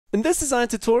In this design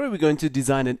tutorial, we're going to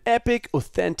design an epic,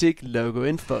 authentic logo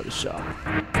in Photoshop.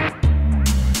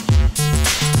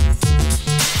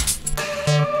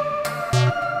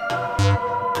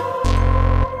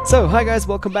 So, hi guys,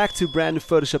 welcome back to a brand new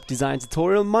Photoshop design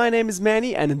tutorial. My name is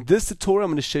Manny, and in this tutorial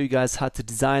I'm going to show you guys how to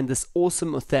design this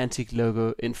awesome, authentic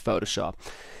logo in Photoshop.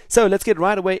 So let's get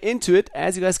right away into it.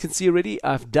 As you guys can see already,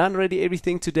 I've done already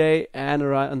everything today, and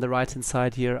right on the right hand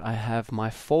side here I have my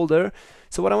folder.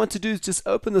 So what I want to do is just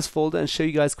open this folder and show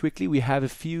you guys quickly. We have a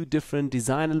few different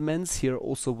design elements here,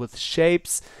 also with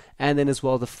shapes, and then as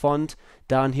well the font.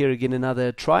 Down here again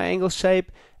another triangle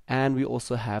shape, and we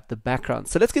also have the background.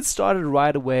 So let's get started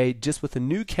right away just with a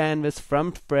new canvas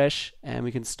from fresh, and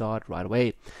we can start right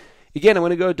away. Again, I'm going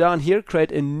to go down here,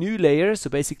 create a new layer, so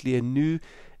basically a new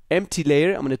empty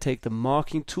layer. I'm going to take the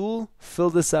marking tool, fill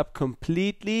this up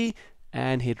completely,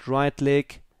 and hit right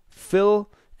click, fill,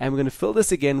 and we're going to fill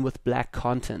this again with black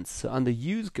content. So under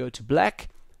use, go to black,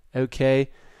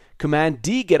 okay. Command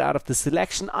D, get out of the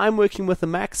selection. I'm working with a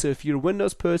Mac, so if you're a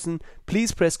Windows person,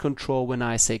 please press Control when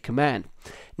I say Command.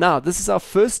 Now, this is our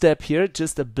first step here,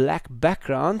 just a black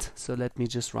background. So let me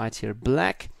just write here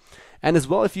black. And as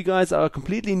well, if you guys are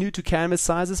completely new to canvas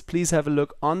sizes, please have a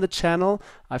look on the channel.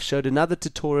 I've showed another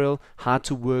tutorial how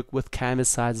to work with canvas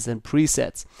sizes and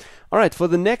presets. Alright, for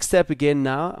the next step again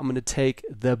now, I'm going to take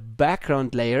the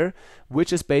background layer,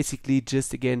 which is basically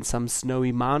just again some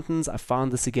snowy mountains. I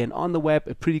found this again on the web,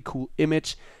 a pretty cool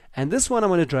image. And this one I'm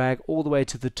going to drag all the way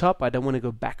to the top. I don't want to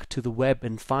go back to the web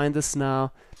and find this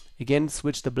now. Again,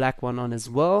 switch the black one on as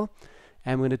well.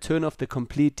 I'm going to turn off the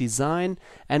complete design,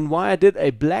 and why I did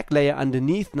a black layer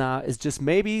underneath now is just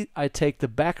maybe I take the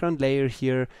background layer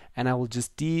here and I will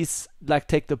just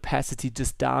take the opacity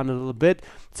just down a little bit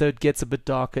so it gets a bit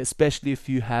darker, especially if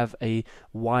you have a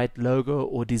white logo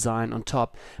or design on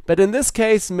top. But in this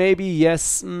case, maybe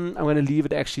yes, I'm going to leave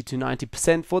it actually to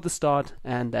 90% for the start,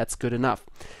 and that's good enough.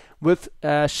 With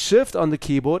Shift on the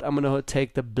keyboard, I'm going to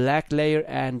take the black layer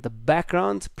and the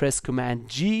background, press Command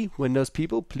G. Windows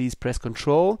people, please press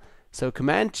Control. So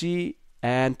Command G,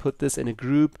 and put this in a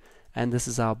group, and this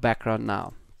is our background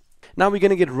now. Now we're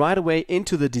going to get right away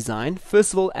into the design.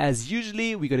 First of all, as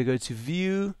usually, we're going to go to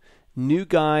View, New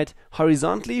Guide,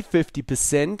 horizontally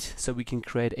 50%, so we can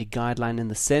create a guideline in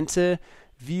the center.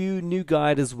 View, New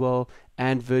Guide as well,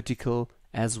 and vertical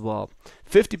as well.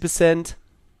 50%.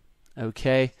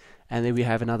 Okay, and then we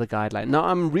have another guideline. Now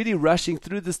I'm really rushing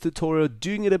through this tutorial,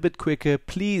 doing it a bit quicker.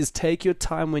 Please take your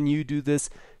time when you do this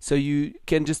so you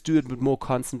can just do it a bit more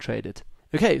concentrated.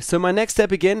 Okay, so my next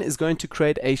step again is going to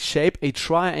create a shape, a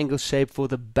triangle shape for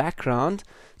the background.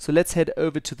 So let's head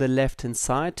over to the left hand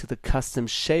side to the custom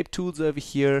shape tools over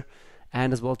here,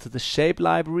 and as well to the shape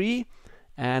library.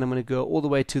 And I'm going to go all the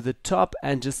way to the top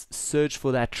and just search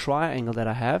for that triangle that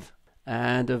I have.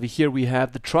 And over here we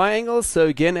have the triangle. So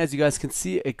again, as you guys can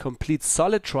see, a complete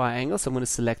solid triangle. So I'm going to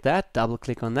select that, double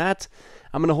click on that.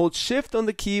 I'm going to hold Shift on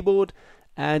the keyboard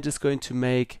and just going to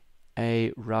make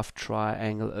a rough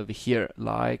triangle over here,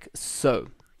 like so.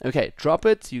 Okay, drop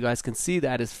it. You guys can see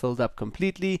that is filled up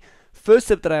completely. First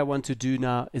step that I want to do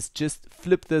now is just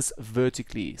flip this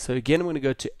vertically. So again, I'm going to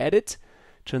go to Edit,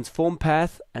 Transform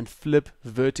Path, and flip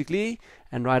vertically.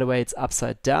 And right away it's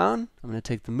upside down. I'm going to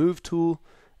take the Move tool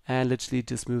and literally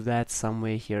just move that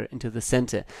somewhere here into the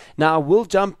center. Now I will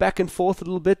jump back and forth a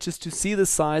little bit just to see the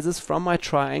sizes from my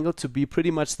triangle to be pretty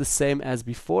much the same as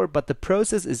before, but the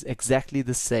process is exactly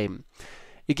the same.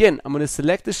 Again, I'm going to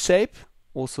select the shape,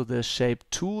 also the shape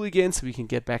tool again, so we can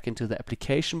get back into the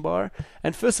application bar.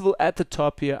 And first of all, at the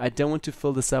top here, I don't want to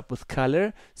fill this up with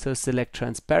color, so select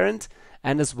transparent.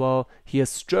 And as well here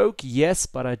stroke, yes,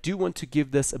 but I do want to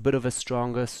give this a bit of a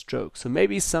stronger stroke, so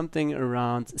maybe something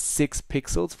around 6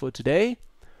 pixels for today.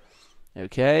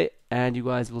 Okay, and you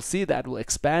guys will see that will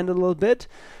expand a little bit.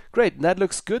 Great, that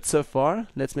looks good so far.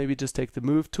 Let's maybe just take the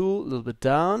Move tool a little bit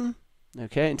down,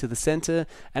 okay, into the center,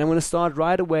 and I'm going to start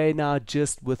right away now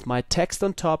just with my text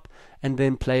on top, and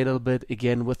then play a little bit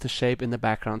again with the shape in the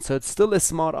background. So it's still a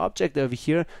smart object over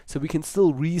here, so we can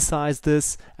still resize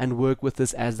this and work with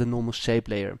this as the normal shape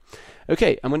layer.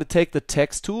 Okay, I'm going to take the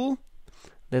text tool.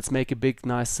 Let's make a big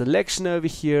nice selection over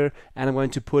here, and I'm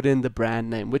going to put in the brand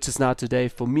name, which is now today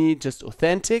for me just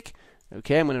authentic.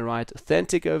 Okay, I'm going to write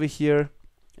authentic over here.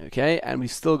 Okay, and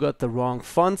we've still got the wrong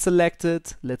font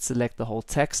selected. Let's select the whole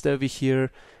text over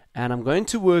here, and I'm going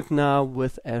to work now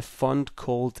with a font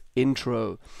called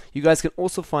Intro. You guys can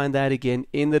also find that again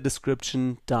in the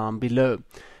description down below.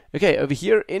 Okay, over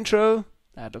here, Intro,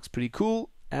 that looks pretty cool,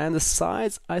 and the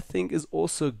size I think is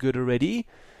also good already.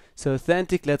 So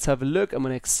authentic, let's have a look. I'm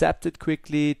going to accept it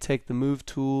quickly, take the Move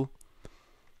tool,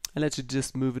 And let's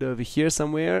just move it over here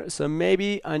somewhere. So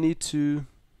maybe I need to,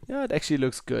 yeah, it actually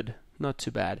looks good. Not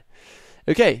too bad.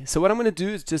 Okay, so what I'm going to do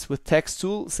is just with text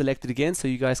tool, select it again so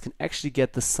you guys can actually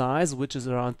get the size, which is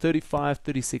around 35,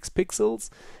 36 pixels.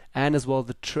 And as well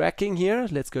the tracking here,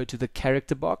 let's go to the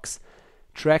character box.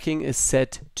 Tracking is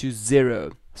set to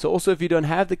 0. So also if you don't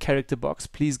have the character box,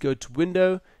 please go to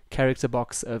Window, Character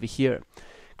Box over here.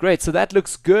 Great, so that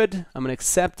looks good. I'm going to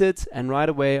accept it, and right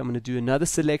away I'm going to do another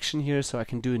selection here so I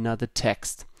can do another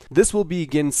text. This will be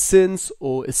again since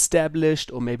or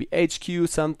established or maybe HQ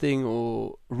something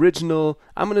or original.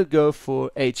 I'm going to go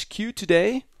for HQ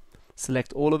today.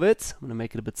 Select all of it. I'm going to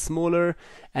make it a bit smaller.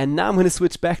 And now I'm going to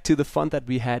switch back to the font that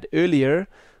we had earlier,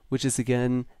 which is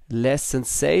again Less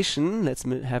Sensation. Let's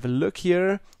have a look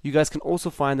here. You guys can also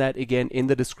find that again in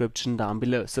the description down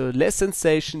below. So Less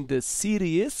Sensation, the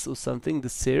series or something, the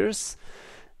series.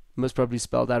 Most probably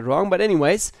spelled that wrong, but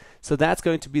anyways, so that's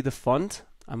going to be the font.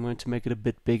 I'm going to make it a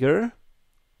bit bigger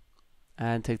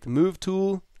and take the move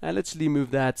tool and literally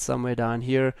move that somewhere down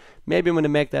here. Maybe I'm going to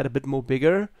make that a bit more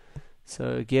bigger.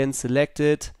 So again, select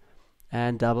it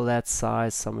and double that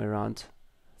size somewhere around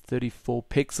 34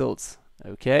 pixels.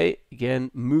 Okay,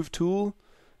 again, move tool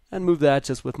and move that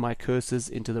just with my cursors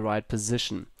into the right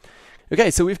position. Okay,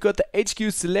 so we've got the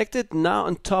HQ selected. Now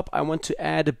on top I want to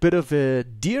add a bit of a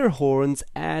deer horns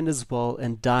and as well a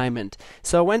diamond.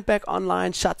 So I went back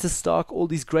online, Shutterstock, all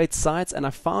these great sites, and I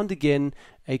found again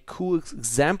a cool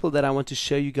example that I want to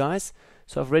show you guys.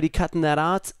 So I've already cut that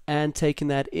out and taken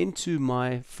that into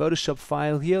my Photoshop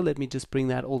file here. Let me just bring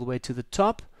that all the way to the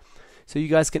top so you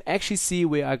guys can actually see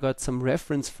where I got some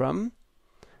reference from.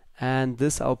 And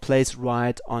this I'll place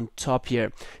right on top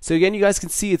here. So again, you guys can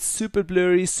see it's super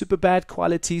blurry, super bad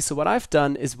quality. So what I've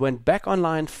done is went back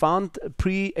online, found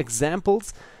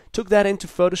pre-examples, took that into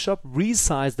Photoshop,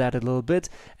 resized that a little bit,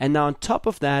 and now on top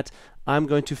of that I'm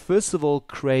going to first of all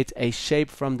create a shape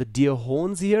from the deer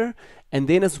horns here, and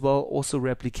then as well also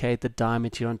replicate the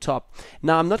diamond here on top.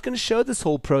 Now I'm not going to show this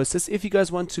whole process. If you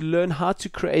guys want to learn how to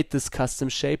create this custom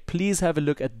shape, please have a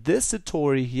look at this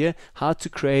tutorial here, how to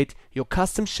create your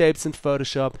custom shapes in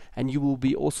Photoshop, and you will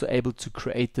be also able to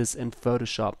create this in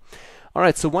Photoshop.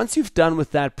 Alright, so once you've done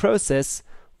with that process,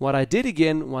 what I did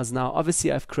again was now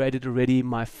obviously I've created already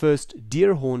my first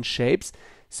deer horn shapes.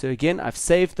 So again, I've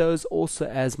saved those also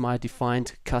as my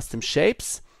defined custom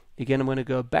shapes. Again, I'm going to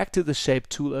go back to the shape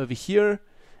tool over here,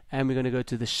 and we're going to go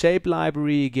to the shape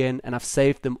library again, and I've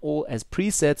saved them all as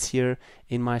presets here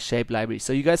in my shape library.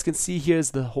 So you guys can see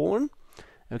here's the horn.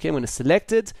 Okay, I'm going to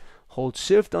select it, hold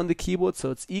shift on the keyboard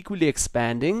so it's equally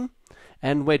expanding.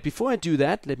 And wait, before I do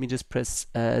that, let me just press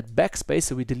backspace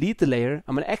so we delete the layer.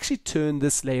 I'm going to actually turn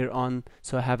this layer on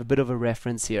so I have a bit of a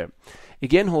reference here.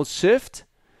 Again, hold shift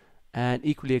and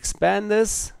equally expand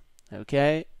this.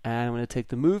 Okay, and I'm going to take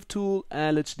the move tool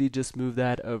and literally just move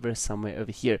that over somewhere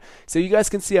over here. So you guys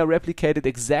can see I replicated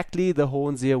exactly the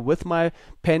horns here with my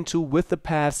pen tool, with the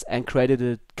paths, and created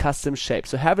a custom shape.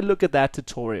 So have a look at that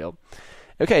tutorial.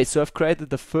 Okay, so I've created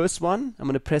the first one. I'm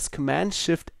going to press Command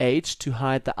Shift H to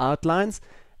hide the outlines,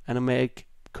 and I'll make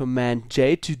Command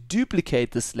J to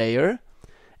duplicate this layer,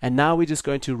 and now we're just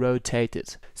going to rotate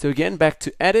it. So again, back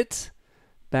to Edit,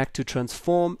 back to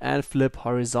Transform, and flip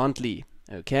horizontally.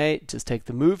 Okay, just take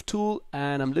the move tool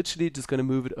and I'm literally just going to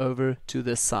move it over to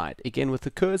this side. Again with the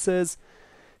cursors,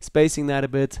 spacing that a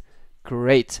bit.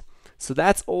 Great. So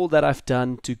that's all that I've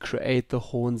done to create the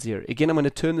horns here. Again, I'm going to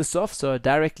turn this off so I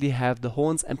directly have the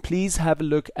horns, and please have a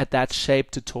look at that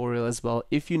shape tutorial as well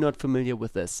if you're not familiar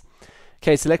with this.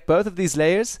 Okay, select both of these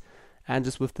layers and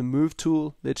just with the move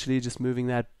tool, literally just moving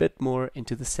that bit more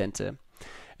into the center.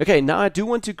 Okay, now I do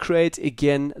want to create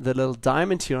again the little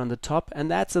diamond here on the top, and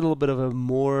that's a little bit of a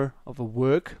more of a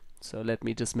work. So let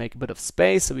me just make a bit of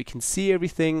space so we can see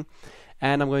everything,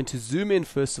 and I'm going to zoom in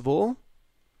first of all,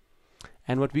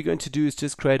 and what we're going to do is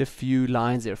just create a few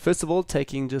lines here. First of all,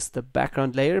 taking just the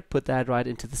background layer, put that right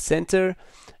into the center,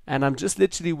 and I'm just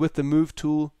literally with the move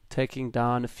tool taking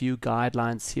down a few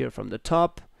guidelines here from the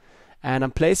top, and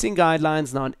I'm placing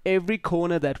guidelines now on every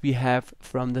corner that we have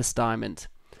from this diamond.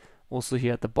 Also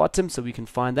here at the bottom, so we can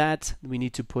find that we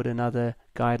need to put another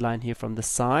guideline here from the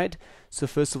side. So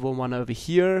first of all, one over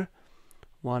here,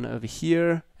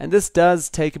 and this does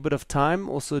take a bit of time.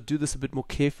 Also do this a bit more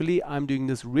carefully. I'm doing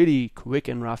this really quick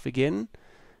and rough again.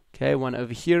 Okay, one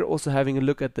over here, also having a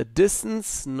look at the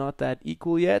distance, not that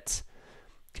equal yet.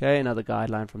 Okay, another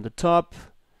guideline from the top.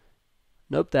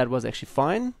 Nope, that was actually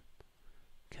fine.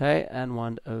 Okay, and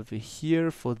one over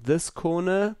here for this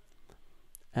corner,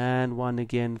 and one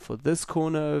again for this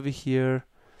corner over here.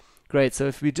 Great, so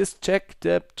if we just check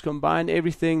that, combine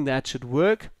everything, that should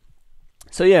work.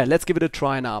 So yeah, let's give it a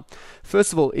try now.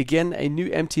 First of all, again, a new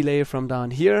empty layer from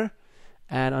down here.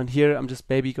 And on here, I'm just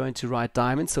maybe going to write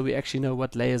diamond, so we actually know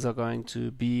what layers are going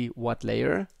to be what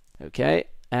layer. Okay,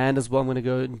 and as well, I'm going to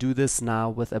go and do this now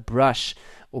with a brush,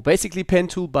 or basically pen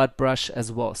tool, but brush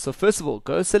as well. So first of all,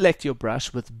 go select your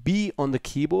brush with B on the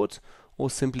keyboard, or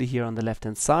simply here on the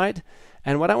left-hand side.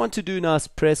 And what I want to do now is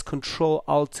press Control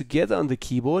Alt together on the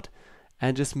keyboard,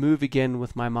 and just move again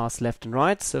with my mouse left and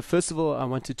right. So first of all, I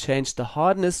want to change the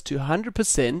hardness to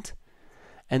 100%.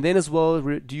 And then as well,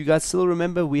 do you guys still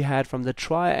remember we had from the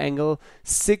triangle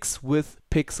 6 width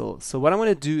pixels? So what I want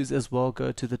to do is as well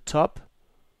go to the top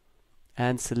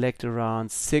and select around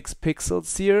 6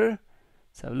 pixels here.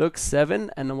 So look,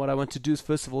 7. And then what I want to do is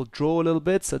first of all draw a little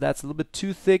bit. So that's a little bit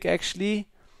too thick actually.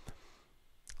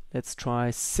 Let's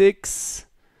try 6.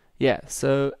 Yeah,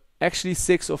 so actually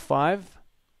 6 or 5.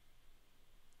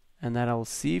 And that I'll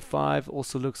see 5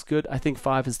 also looks good. I think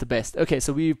 5 is the best. Okay,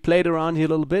 so we've played around here a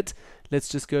little bit. Let's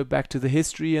just go back to the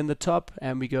history in the top,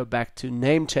 and we go back to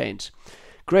name change.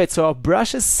 Great, so our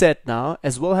brush is set now.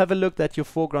 As well, have a look that your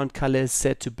foreground color is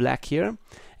set to black here.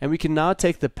 And we can now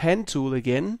take the pen tool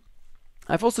again.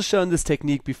 I've also shown this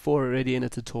technique before already in a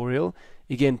tutorial.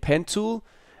 Again, pen tool,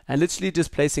 and literally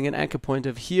just placing an anchor point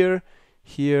of here,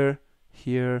 here,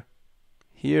 here,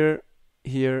 here,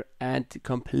 here, and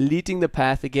completing the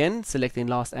path again, selecting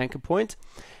last anchor point.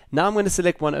 Now I'm going to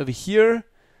select one over here,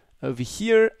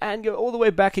 and go all the way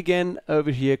back again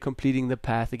over here, completing the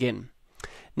path again.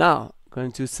 Now I'm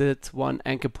going to set one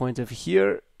anchor point over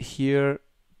here, here,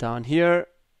 down here,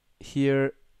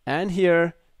 here, and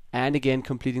here, and again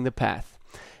completing the path.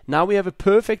 Now we have a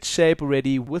perfect shape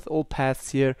already with all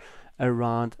paths here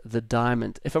around the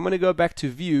diamond. If I'm going to go back to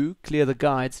view, clear the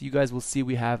guides, you guys will see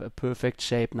we have a perfect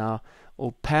shape now,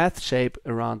 or path shape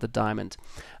around the diamond.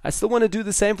 I still want to do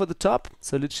the same for the top,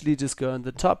 so literally just go on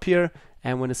the top here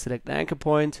and want to select the anchor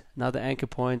point, another anchor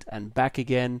point, and back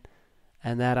again,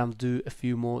 and that I'll do a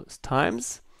few more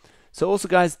times. So also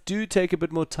guys, do take a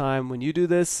bit more time when you do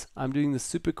this. I'm doing this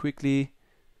super quickly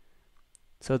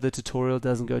so the tutorial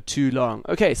doesn't go too long.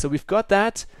 Okay, so we've got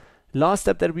that. Last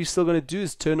step that we're still going to do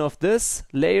is turn off this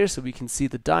layer so we can see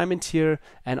the diamond here,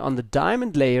 and on the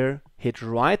diamond layer hit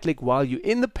right click while you're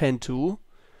in the pen tool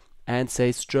and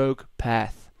say stroke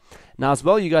path. Now as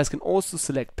well, you guys can also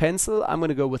select pencil. I'm going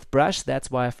to go with brush,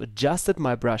 that's why I've adjusted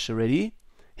my brush already.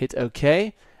 Hit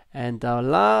OK, and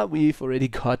voila, we've already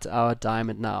got our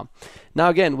diamond now. Now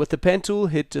again, with the pen tool,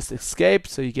 hit just escape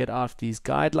so you get out of these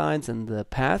guidelines and the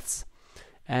paths,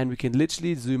 and we can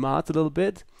literally zoom out a little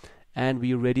bit, and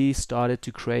we already started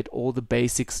to create all the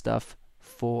basic stuff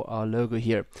for our logo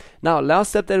here. Now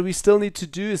last step that we still need to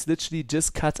do is literally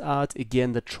just cut out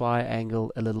again the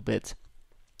triangle a little bit.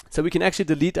 So we can actually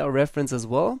delete our reference as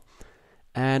well,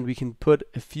 and we can put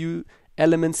a few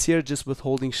elements here just with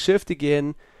holding shift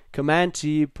again, Command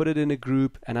G, put it in a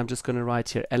group, and I'm just going to write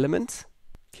here element.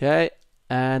 Okay,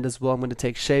 and as well I'm going to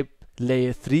take shape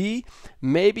layer 3.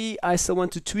 Maybe I still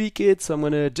want to tweak it, so I'm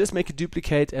going to just make a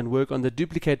duplicate and work on the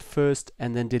duplicate first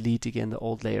and then delete again the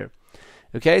old layer.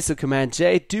 Okay, so Command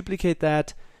J, duplicate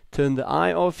that, turn the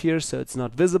eye off here so it's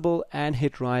not visible, and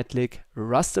hit right click,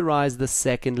 rasterize the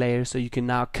second layer so you can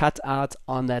now cut out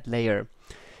on that layer.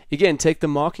 Again, take the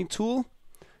marking tool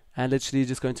and literally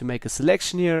just going to make a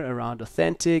selection here around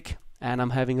authentic, and I'm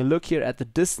having a look here at the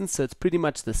distance, so it's pretty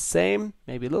much the same,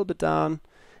 maybe a little bit down,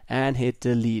 and hit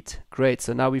delete. Great,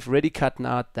 so now we've already cut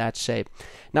out that shape.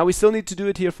 Now we still need to do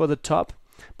it here for the top,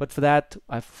 but for that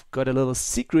I've got a little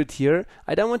secret here.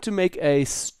 I don't want to make a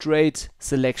straight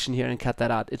selection here and cut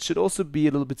that out. It should also be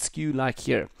a little bit skew like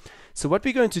here. So what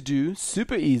we're going to do,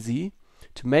 super easy,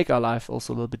 to make our life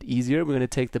also a little bit easier, we're going to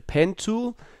take the pen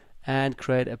tool and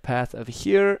create a path over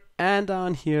here and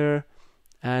down here,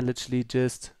 and literally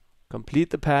just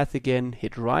complete the path again,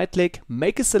 hit right click,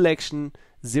 make a selection,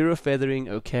 zero feathering,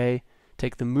 okay,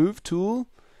 take the move tool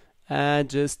and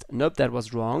just, nope, that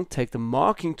was wrong, take the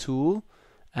marking tool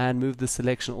and move the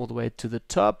selection all the way to the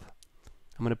top.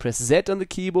 I'm going to press Z on the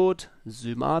keyboard,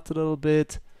 zoom out a little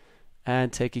bit,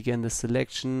 and take again the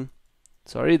selection,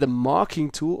 sorry, the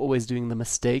marking tool, always doing the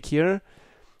mistake here,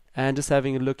 and just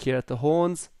having a look here at the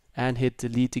horns, and hit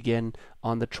delete again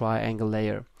on the triangle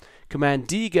layer. Command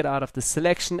D, get out of the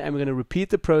selection, and we're going to repeat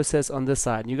the process on this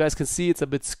side. And you guys can see it's a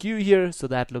bit skew here, so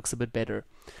that looks a bit better.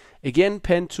 Again,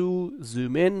 pen tool,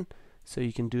 zoom in, so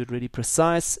you can do it really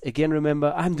precise. Again,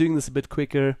 remember, I'm doing this a bit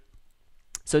quicker,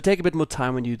 so take a bit more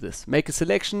time when you do this. Make a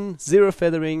selection, zero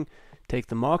feathering, take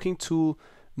the marking tool,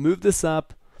 move this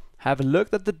up, have a look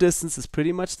that the distance is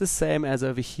pretty much the same as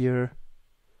over here,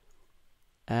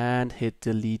 and hit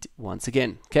delete once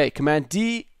again. Okay, Command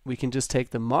D, we can just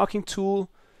take the marking tool,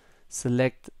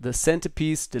 select the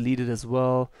centerpiece, delete it as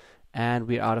well, and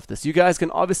we're out of this. You guys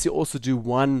can obviously also do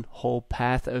one whole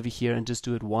path over here and just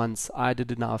do it once. I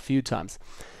did it now a few times.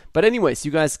 But anyways,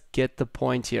 you guys get the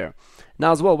point here.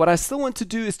 Now as well, what I still want to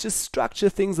do is just structure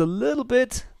things a little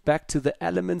bit. Back to the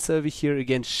elements over here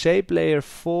again, shape layer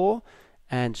 4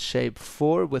 and shape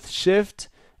 4 with shift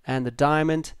and the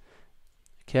diamond.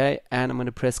 Okay, and I'm going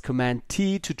to press Command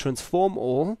T to transform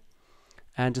all,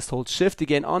 and just hold shift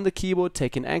again on the keyboard,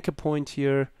 take an anchor point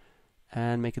here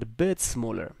and make it a bit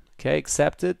smaller. Okay,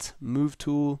 accept it, move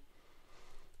tool,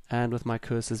 and with my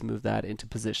cursors move that into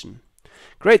position.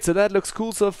 Great, so that looks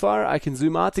cool so far. I can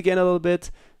zoom out again a little bit,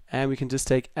 and we can just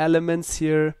take elements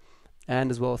here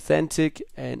and as well authentic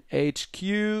and HQ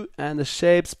and the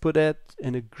shapes, put that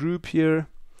in a group here,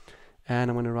 and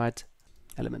I'm going to write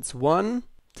elements 1,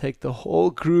 take the whole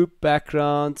group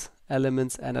background,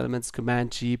 elements and elements,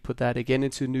 Command G, put that again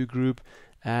into a new group,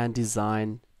 and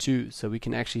design 2, so we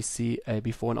can actually see a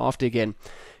before and after again.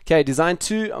 Okay, design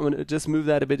 2, I'm going to just move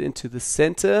that a bit into the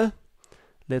center.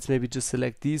 Let's maybe just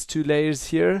select these 2 layers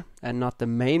here and not the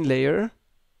main layer.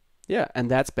 Yeah,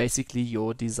 and that's basically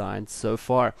your design so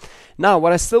far. Now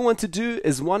what I still want to do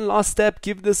is one last step,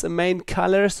 give this a main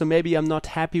color. So maybe I'm not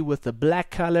happy with the black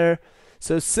color,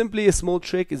 so simply a small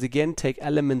trick is again take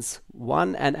elements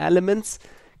 1 and elements,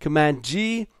 Command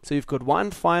G, so you've got one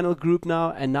final group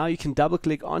now, and now you can double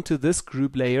click onto this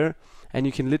group layer and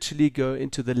you can literally go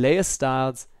into the layer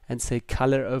styles and say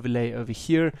color overlay over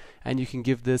here, and you can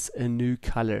give this a new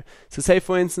color. So say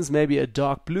for instance maybe a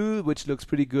dark blue, which looks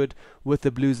pretty good with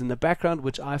the blues in the background,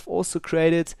 which I've also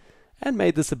created, and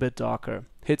made this a bit darker.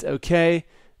 Hit OK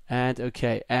and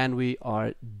OK, and we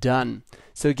are done.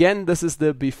 So again, this is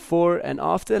the before and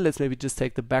after. Let's maybe just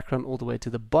take the background all the way to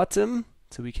the bottom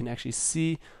so we can actually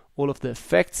see all of the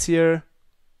effects here.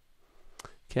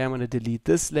 Okay, I'm going to delete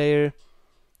this layer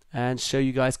and show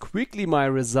you guys quickly my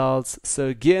results. So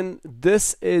again,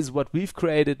 this is what we've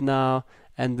created now,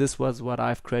 and this was what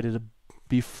I've created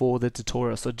before the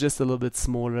tutorial, so just a little bit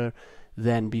smaller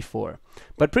than before,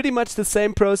 but pretty much the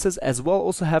same process as well.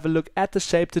 Also have a look at the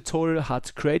shape tutorial, how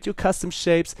to create your custom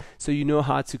shapes, so you know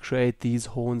how to create these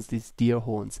horns, these deer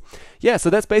horns. Yeah, so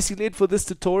that's basically it for this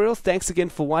tutorial. Thanks again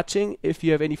for watching. If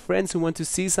you have any friends who want to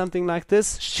see something like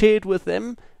this, share it with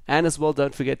them. And as well,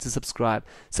 don't forget to subscribe.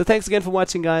 So thanks again for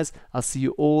watching, guys. I'll see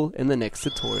you all in the next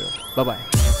tutorial. Bye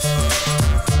bye.